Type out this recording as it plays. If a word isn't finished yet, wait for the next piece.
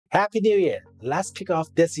Happy New Year! Let's kick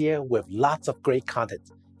off this year with lots of great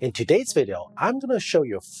content. In today's video, I'm going to show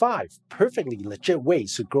you 5 perfectly legit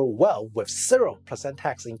ways to grow well with 0%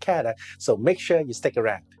 tax in Canada, so make sure you stick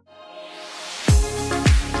around.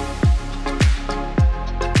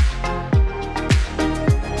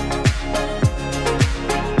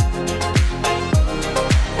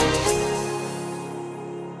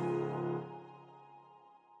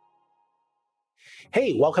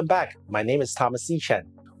 Hey, welcome back. My name is Thomas C.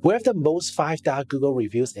 Chen. We have the most 5-star Google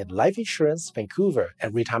reviews in life insurance, Vancouver,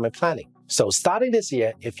 and retirement planning. So starting this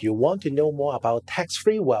year, if you want to know more about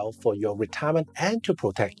tax-free wealth for your retirement and to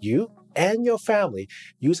protect you and your family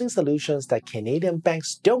using solutions that Canadian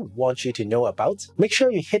banks don't want you to know about, make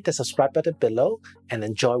sure you hit the subscribe button below and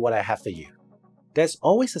enjoy what I have for you. There's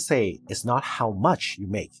always a saying, it's not how much you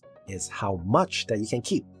make, it's how much that you can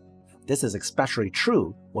keep. This is especially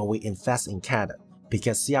true when we invest in Canada,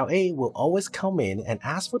 because CRA will always come in and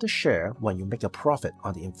ask for the share when you make a profit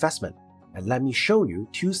on the investment. And let me show you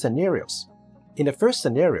 2 scenarios. In the first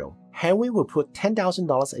scenario, Henry will put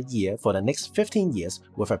 $10,000 a year for the next 15 years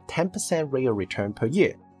with a 10% rate of return per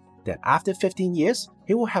year. Then after 15 years,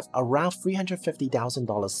 he will have around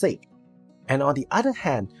 $350,000 saved. And on the other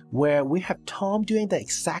hand, where we have Tom doing the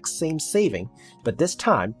exact same saving, but this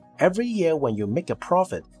time, every year when you make a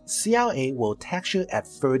profit, CRA will tax you at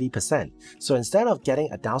 30%. So instead of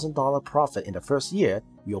getting a $1,000 profit in the first year,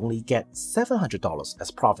 you only get $700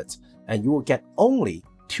 as profits, and you will get only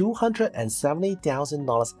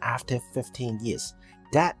 $270,000 after 15 years.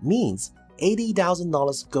 That means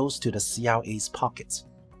 $80,000 goes to the CRA's pockets.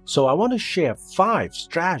 So I want to share 5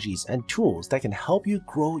 strategies and tools that can help you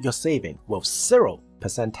grow your saving with 0%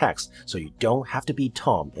 tax so you don't have to be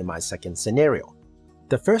Tom in my second scenario.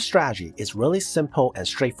 The first strategy is really simple and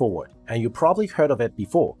straightforward, and you probably heard of it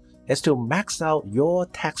before. It's to max out your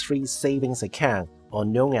tax-free savings account, or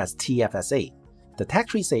known as TFSA. The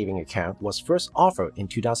tax-free saving account was first offered in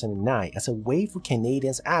 2009 as a way for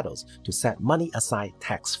Canadians adults to set money aside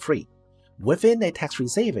tax-free. Within a tax-free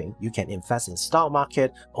saving, you can invest in stock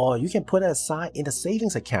market, or you can put it aside in the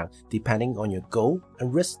savings account depending on your goal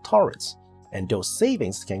and risk tolerance. And those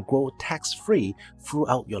savings can grow tax-free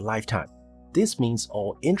throughout your lifetime. This means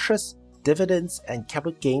all interest, dividends, and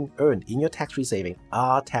capital gain earned in your tax-free saving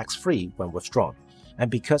are tax-free when withdrawn.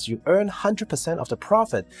 And because you earn 100% of the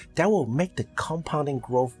profit, that will make the compounding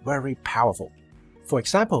growth very powerful. For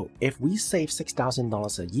example, if we save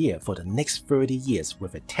 $6,000 a year for the next 30 years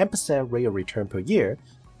with a 10% rate of return per year,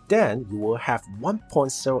 then you will have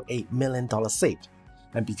 $1.08 million saved.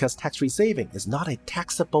 And because tax-free saving is not a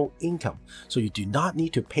taxable income, so you do not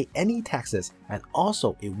need to pay any taxes, and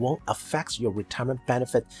also it won't affect your retirement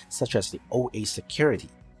benefit such as the old age security.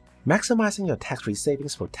 Maximizing your tax-free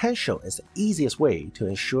savings potential is the easiest way to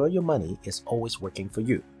ensure your money is always working for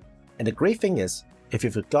you. And the great thing is, if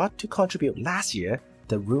you forgot to contribute last year,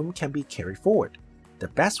 the room can be carried forward. The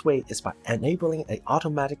best way is by enabling an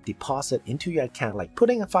automatic deposit into your account, like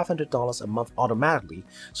putting $500 a month automatically,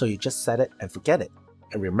 so you just set it and forget it.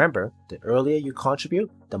 And remember, the earlier you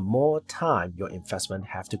contribute, the more time your investment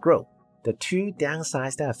have to grow. The 2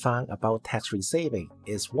 downsides that I found about tax-free saving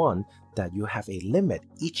is, one, that you have a limit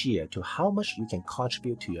each year to how much you can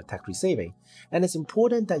contribute to your tax-free saving, and it's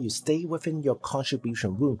important that you stay within your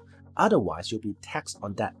contribution room, otherwise you'll be taxed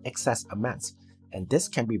on that excess amount. And this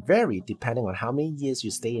can be varied depending on how many years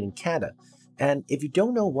you stay in Canada. And if you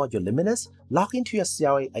don't know what your limit is, log into your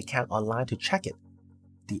CRA account online to check it.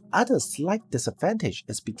 The other slight disadvantage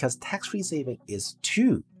is because tax-free saving is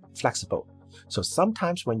too flexible. So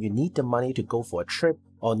sometimes when you need the money to go for a trip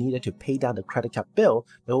or needed to pay down the credit card bill,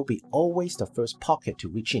 it will be always the first pocket to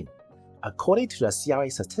reach in. According to the CRA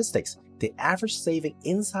statistics, the average saving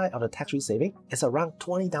inside of the tax-free saving is around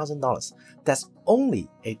 $20,000. That's only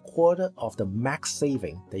a quarter of the max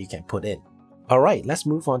saving that you can put in. Alright, let's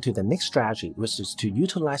move on to the next strategy, which is to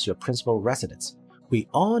utilize your principal residence. We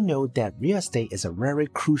all know that real estate is a very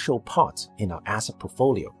crucial part in our asset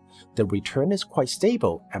portfolio. The return is quite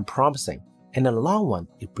stable and promising. In the long run,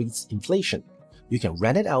 it beats inflation. You can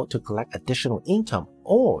rent it out to collect additional income,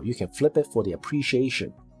 or you can flip it for the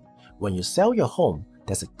appreciation. When you sell your home,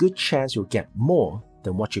 there's a good chance you'll get more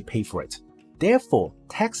than what you pay for it. Therefore,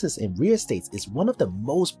 taxes in real estate is one of the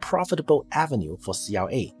most profitable avenues for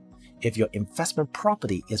CRA. If your investment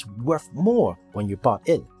property is worth more when you bought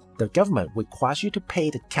it, the government requires you to pay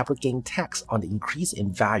the capital gain tax on the increase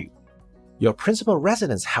in value. Your principal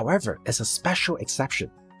residence, however, is a special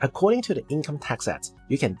exception. According to the Income Tax Act,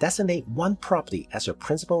 you can designate one property as your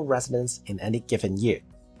principal residence in any given year.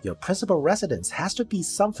 Your principal residence has to be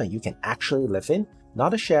something you can actually live in,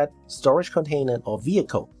 not a shed, storage container, or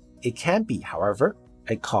vehicle. It can be, however,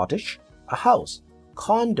 a cottage, a house,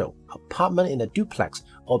 condo, apartment in a duplex,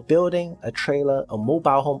 or building a trailer, a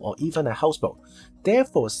mobile home, or even a houseboat.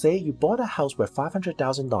 Therefore, say you bought a house worth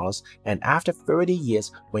 $500,000 and after 30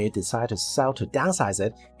 years, when you decide to sell to downsize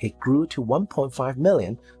it, it grew to $1.5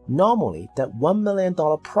 million. Normally, that $1 million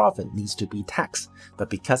profit needs to be taxed,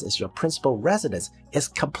 but because it's your principal residence, it's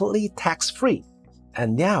completely tax-free.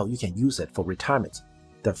 And now you can use it for retirement.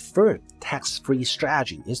 The third tax-free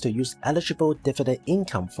strategy is to use eligible dividend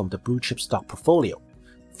income from the blue chip stock portfolio.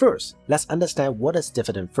 First, let's understand what is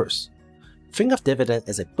dividend first. Think of dividend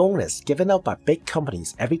as a bonus given out by big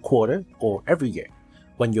companies every quarter or every year.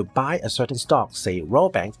 When you buy a certain stock, say Royal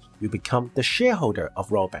Bank, you become the shareholder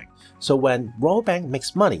of Royal Bank. So when Royal Bank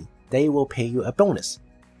makes money, they will pay you a bonus.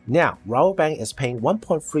 Now, Royal Bank is paying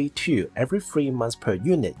 1.32 every 3 months per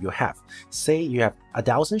unit you have. Say you have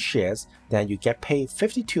 1,000 shares, then you get paid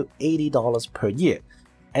 $50 to $80 per year.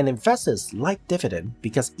 And investors like dividend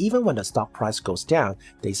because even when the stock price goes down,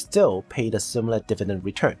 they still pay the similar dividend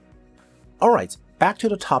return. Alright, back to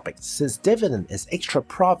the topic. Since dividend is extra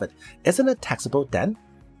profit, isn't it taxable then?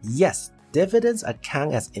 Yes, dividends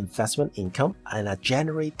account as investment income and are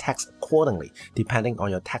generally taxed accordingly depending on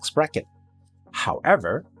your tax bracket.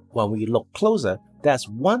 However, when we look closer, there's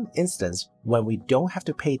one instance when we don't have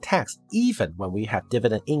to pay tax even when we have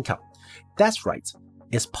dividend income. That's right,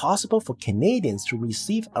 it's possible for Canadians to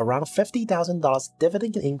receive around $50,000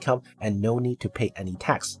 dividend income and no need to pay any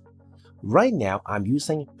tax. Right now, I'm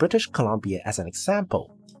using British Columbia as an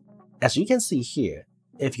example. As you can see here,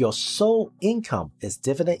 if your sole income is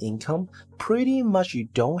dividend income, pretty much you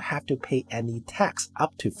don't have to pay any tax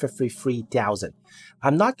up to $53,000.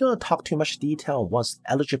 I'm not going to talk too much detail on what's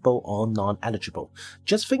eligible or non-eligible.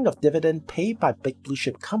 Just think of dividend paid by big blue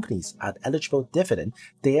chip companies as eligible dividend,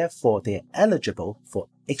 therefore they're eligible for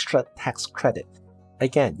extra tax credit.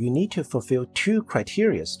 Again, you need to fulfill two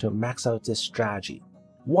criteria to max out this strategy.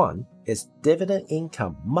 One is dividend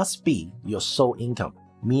income must be your sole income,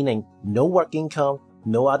 meaning no work income,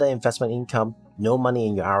 no other investment income, no money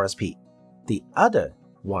in your RSP. The other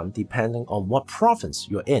one depending on what province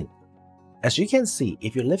you're in. As you can see,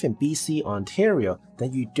 if you live in BC or Ontario,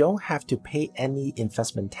 then you don't have to pay any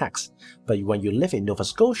investment tax. But when you live in Nova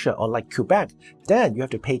Scotia or like Quebec, then you have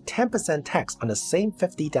to pay 10% tax on the same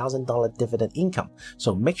 $50,000 dividend income.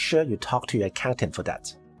 So make sure you talk to your accountant for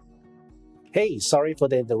that. Hey, sorry for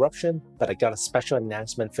the interruption, but I got a special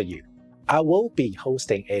announcement for you. I will be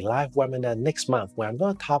hosting a live webinar next month where I'm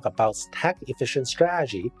going to talk about tax-efficient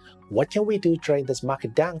strategy, what can we do during this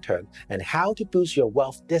market downturn, and how to boost your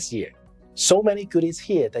wealth this year. So many goodies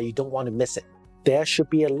here that you don't want to miss it. There should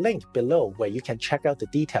be a link below where you can check out the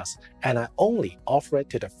details, and I only offer it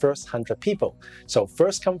to the first 100 people. So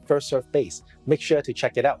first come, first serve base. Make sure to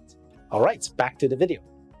check it out. Alright, back to the video.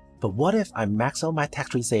 But what if I max out my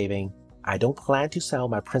tax-free saving? I don't plan to sell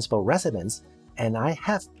my principal residence, and I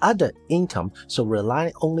have other income, so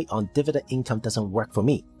relying only on dividend income doesn't work for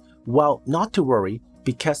me. Well, not to worry,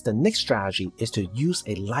 because the next strategy is to use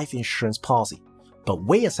a life insurance policy. But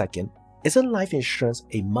wait a second, isn't life insurance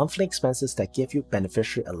a monthly expenses that give you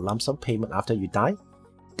beneficiary a lump sum payment after you die?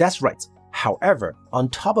 That's right. However, on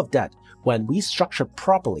top of that, when we structure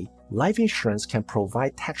properly, life insurance can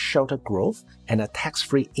provide tax shelter growth and a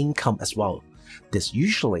tax-free income as well. This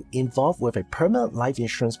usually involves with a permanent life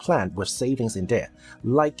insurance plan with savings in there,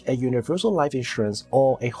 like a universal life insurance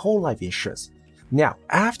or a whole life insurance. Now,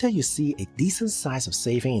 after you see a decent size of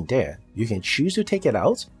saving in there, you can choose to take it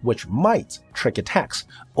out, which might trigger tax,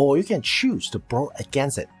 or you can choose to borrow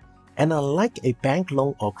against it. And unlike a bank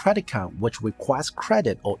loan or credit card which requires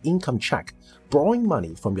credit or income check, borrowing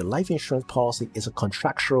money from your life insurance policy is a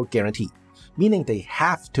contractual guarantee, meaning they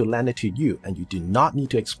have to lend it to you and you do not need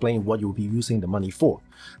to explain what you'll be using the money for.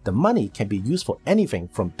 The money can be used for anything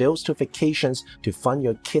from bills to vacations to fund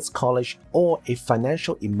your kids' college or a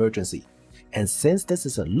financial emergency. And since this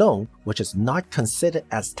is a loan which is not considered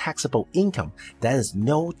as taxable income, there is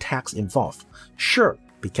no tax involved. Sure,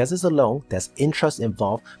 because it's a loan, there's interest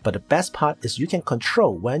involved, but the best part is you can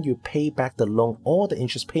control when you pay back the loan or the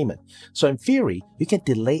interest payment. So in theory, you can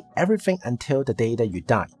delay everything until the day that you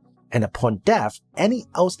die. And upon death, any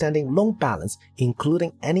outstanding loan balance,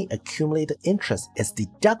 including any accumulated interest, is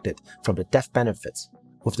deducted from the death benefits,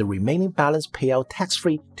 with the remaining balance paid out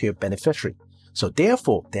tax-free to your beneficiary. So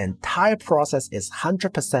therefore, the entire process is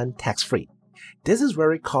 100% tax-free. This is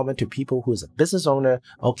very common to people who is a business owner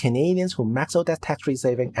or Canadians who max out their tax-free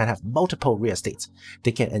saving and have multiple real estates.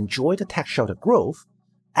 They can enjoy the tax shelter growth,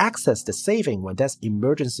 access the saving when there's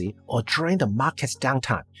emergency or during the market's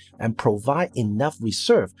downtime, and provide enough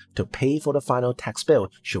reserve to pay for the final tax bill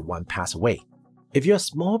should one pass away. If you're a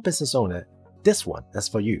small business owner, this one is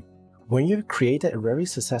for you. When you've created a very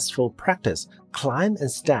successful practice, client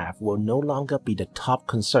and staff will no longer be the top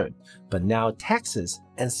concern, but now taxes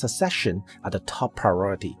and succession are the top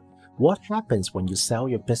priority. What happens when you sell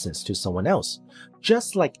your business to someone else?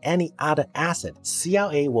 Just like any other asset,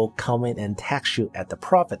 CRA will come in and tax you at the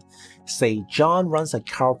profit. Say John runs a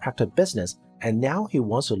chiropractor business and now he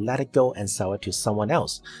wants to let it go and sell it to someone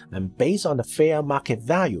else. And based on the fair market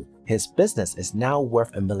value, his business is now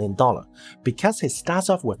worth $1 million. Because he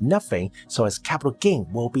starts off with nothing, so his capital gain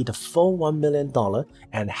will be the full $1 million,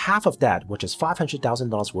 and half of that, which is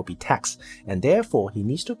 $500,000, will be taxed, and therefore he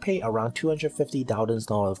needs to pay around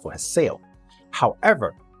 $250,000 for his sale.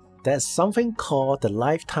 However, there's something called the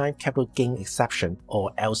Lifetime Capital Gain Exception,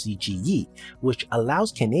 or LCGE, which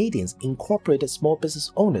allows Canadians incorporated small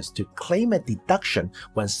business owners to claim a deduction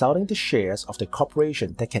when selling the shares of the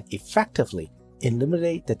corporation that can effectively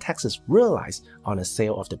eliminate the taxes realized on the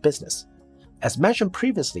sale of the business. As mentioned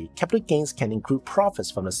previously, capital gains can include profits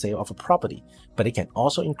from the sale of a property, but it can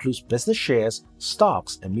also include business shares,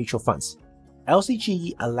 stocks, and mutual funds.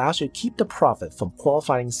 LCGE allows you to keep the profit from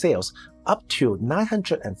qualifying sales up to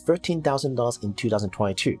 $913,000 in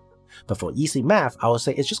 2022. But for easy math, I would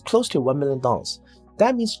say it's just close to $1 million.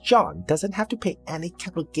 That means John doesn't have to pay any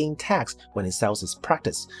capital gain tax when he sells his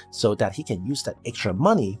practice, so that he can use that extra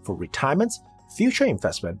money for retirement, future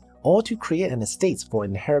investment, or to create an estate for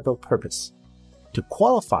an inheritable purpose. To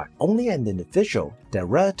qualify, only an individual, their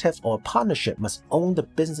relative, or partnership must own the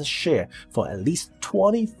business share for at least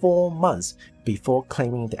 24 months before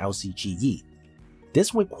claiming the LCGE.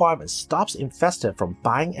 This requirement stops investors from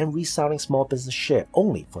buying and reselling small business shares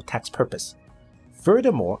only for tax purpose.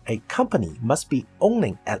 Furthermore, a company must be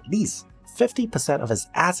owning at least 50% of its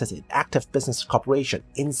assets in active business corporation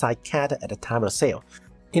inside Canada at the time of sale.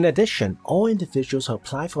 In addition, all individuals who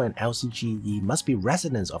apply for an LCGE must be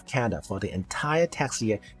residents of Canada for the entire tax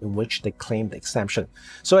year in which they claim the exemption.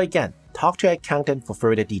 So again, talk to your accountant for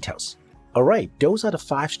further details. Alright, those are the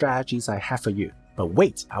 5 strategies I have for you. But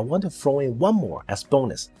wait, I want to throw in one more as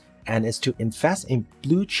bonus, and it's to invest in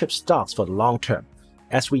blue chip stocks for the long term.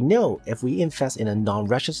 As we know, if we invest in a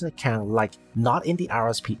non-registered account like not in the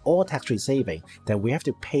RSP or tax-free saving, then we have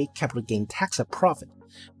to pay capital gain tax at profit.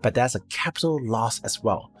 But that's a capital loss as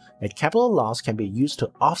well. A capital loss can be used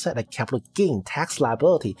to offset a capital gain tax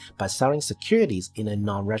liability by selling securities in a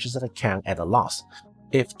non-registered account at a loss.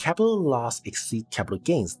 If capital loss exceeds capital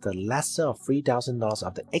gains, the lesser of $3,000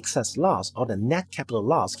 of the excess loss or the net capital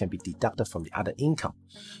loss can be deducted from the other income.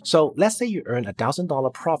 So let's say you earn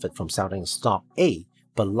 $1,000 profit from selling stock A,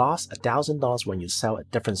 but lost $1,000 when you sell a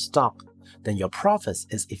different stock, then your profits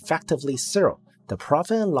is effectively zero. The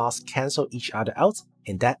profit and loss cancel each other out.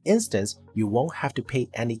 In that instance, you won't have to pay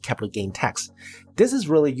any capital gain tax. This is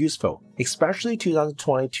really useful, especially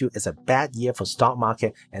 2022 is a bad year for stock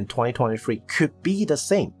market and 2023 could be the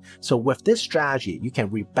same. So with this strategy, you can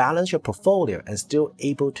rebalance your portfolio and still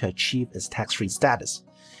able to achieve its tax-free status.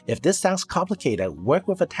 If this sounds complicated, work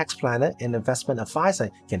with a tax planner and investment advisor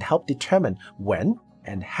can help determine when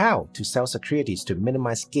and how to sell securities to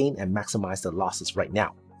minimize gain and maximize the losses right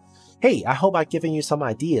now. Hey, I hope I've given you some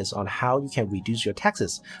ideas on how you can reduce your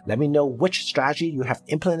taxes. Let me know which strategy you have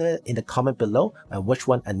implemented in the comment below and which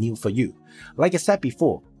one are new for you. Like I said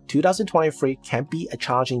before, 2023 can be a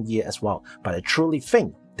challenging year as well, but I truly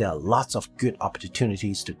think there are lots of good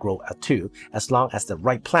opportunities to grow too, as long as the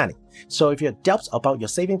right planning. So if you have doubts about your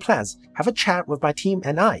saving plans, have a chat with my team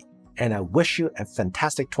and I wish you a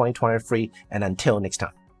fantastic 2023, and until next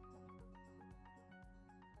time.